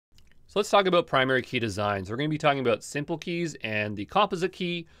So let's talk about primary key designs. We're going to be talking about simple keys and the composite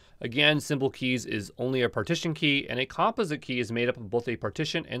key. Again, simple keys is only a partition key, and a composite key is made up of both a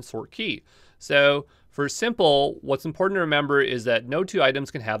partition and sort key. So for simple, what's important to remember is that no two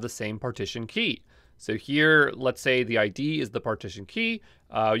items can have the same partition key. So here, let's say the ID is the partition key.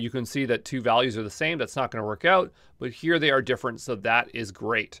 You can see that two values are the same. That's not going to work out, but here they are different, so that is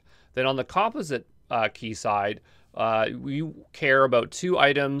great. Then on the composite key side, we care about two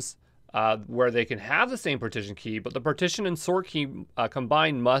items where they can have the same partition key, but the partition and sort key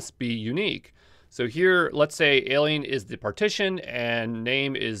combined must be unique. So here, let's say alien is the partition and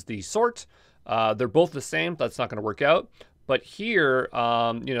name is the sort. They're both the same. That's not going to work out. But here,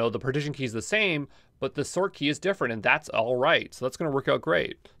 the partition key is the same, but the sort key is different, and that's all right. So that's going to work out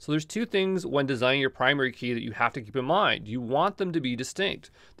great. So there's two things when designing your primary key that you have to keep in mind. You want them to be distinct.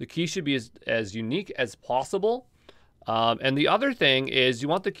 The key should be as unique as possible. And the other thing is you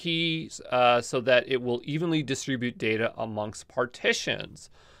want the keys so that it will evenly distribute data amongst partitions.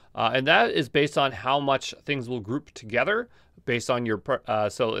 And that is based on how much things will group together based on your,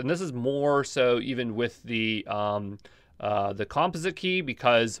 and this is more so even with the composite key,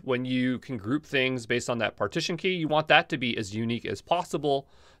 because when you can group things based on that partition key, you want that to be as unique as possible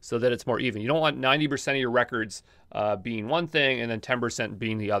so that it's more even. You don't want 90% of your records being one thing and then 10%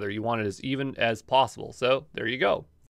 being the other. You want it as even as possible. So there you go.